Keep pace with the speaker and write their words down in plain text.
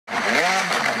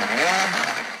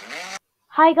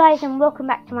Hi guys, and welcome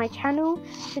back to my channel.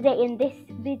 Today in this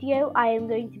video I am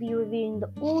going to be reviewing the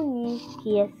all new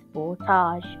Kia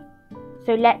Sportage.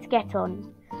 So let's get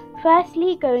on.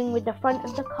 Firstly, going with the front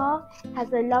of the car,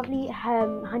 has a lovely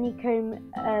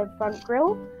honeycomb front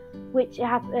grille, which we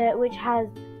all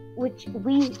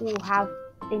have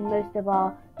in most of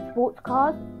our sports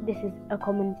cars. This is a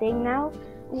common thing now.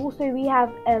 Also, we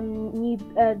have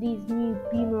these new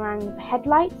boomerang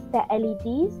headlights. They're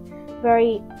LEDs.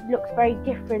 Looks very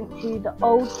different to the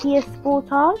old Kia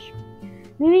Sportage.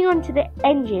 Moving on to the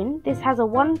engine, this has a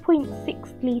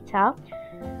 1.6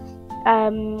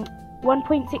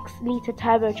 litre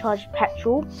turbocharged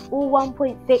petrol or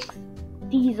 1.6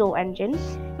 diesel engine.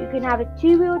 You can have a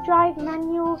 2-wheel drive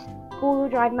manual, 4-wheel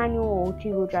drive manual, or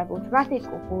 2-wheel drive automatic,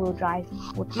 or 4-wheel drive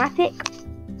automatic.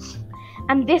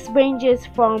 And this ranges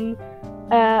from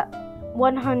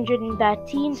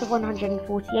 113 to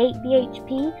 148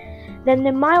 bhp. Then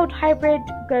the mild hybrid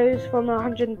goes from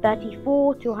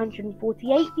 134 to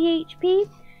 148 bhp,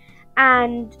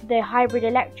 and the hybrid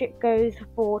electric goes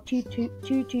for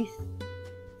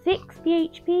 226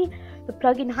 bhp. The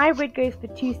plug-in hybrid goes for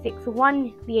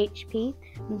 261 bhp,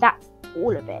 and that's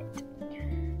all of it.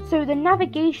 So the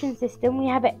navigation system, we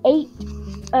have an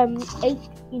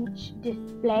 8-inch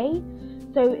display.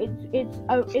 So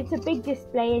it's a big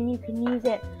display, and you can use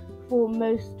it for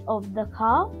most of the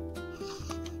car,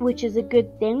 which is a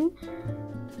good thing.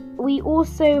 We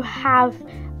also have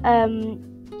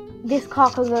this car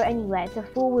can go anywhere. It's a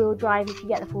 4-wheel drive. If you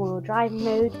get the 4-wheel drive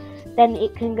mode, then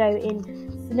it can go in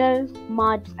snow,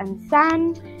 mud and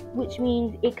sand, which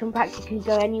means it can practically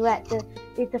go anywhere.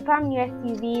 It's a family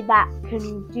SUV that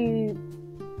can do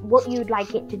what you would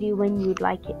like it to do when you would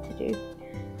like it to do.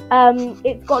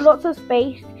 It's got lots of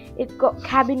space. It's got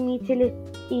cabin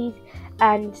utilities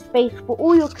and space for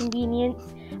all your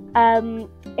convenience.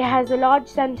 It has a large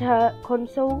center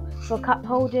console for cup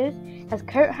holders, has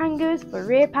coat hangers for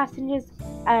rear passengers,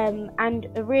 and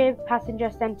a rear passenger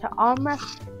center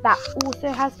armrest that also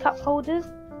has cup holders.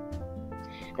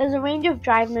 There's a range of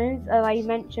drive modes, as I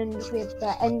mentioned with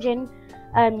the engine.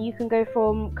 You can go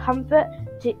from comfort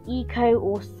to eco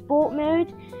or sport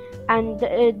mode, and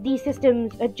these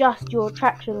systems adjust your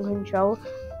traction control,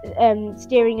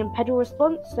 steering and pedal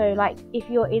response. So like if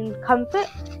you're in comfort,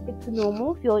 it's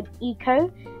normal. If you're in eco,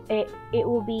 it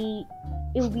will be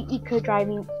eco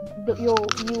driving.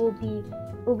 Will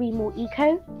be more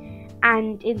eco.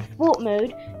 And in sport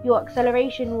mode, your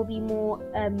acceleration will be more.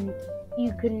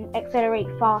 You can accelerate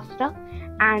faster,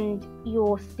 and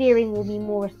your steering will be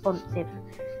more responsive.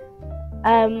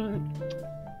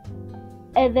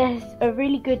 There's a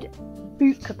really good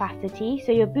boot capacity.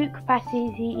 So your boot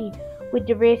capacity with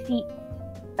the rear seat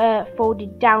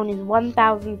folded down is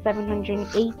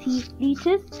 1,780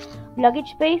 litres. Luggage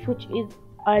space, which is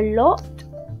a lot,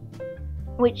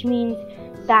 which means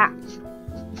that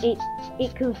it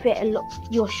can fit a lot.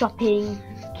 Your shopping,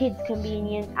 kids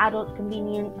convenience, adult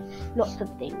convenience, lots of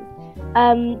things.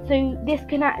 So this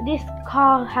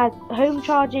car has home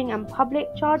charging and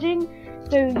public charging.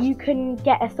 So you can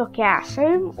get a socket at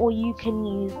home, or you can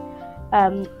use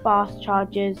fast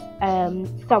chargers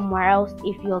somewhere else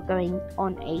if you're going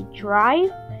on a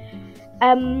drive.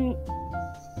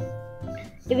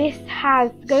 This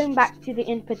has, going back to the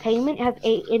infotainment, it has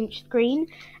 8-inch screen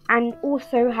and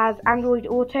also has Android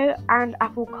Auto and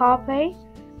Apple CarPlay.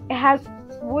 It has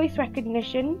voice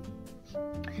recognition,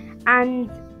 and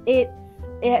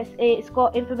it's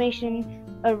got information,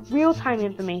 real-time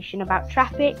information about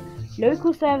traffic,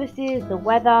 local services, the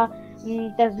weather.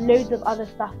 There's loads of other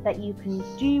stuff that you can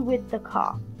do with the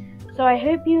car. So I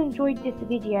hope you enjoyed this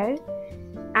video,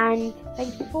 and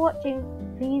thank you for watching.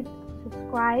 Please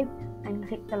subscribe and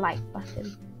click the like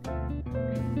button.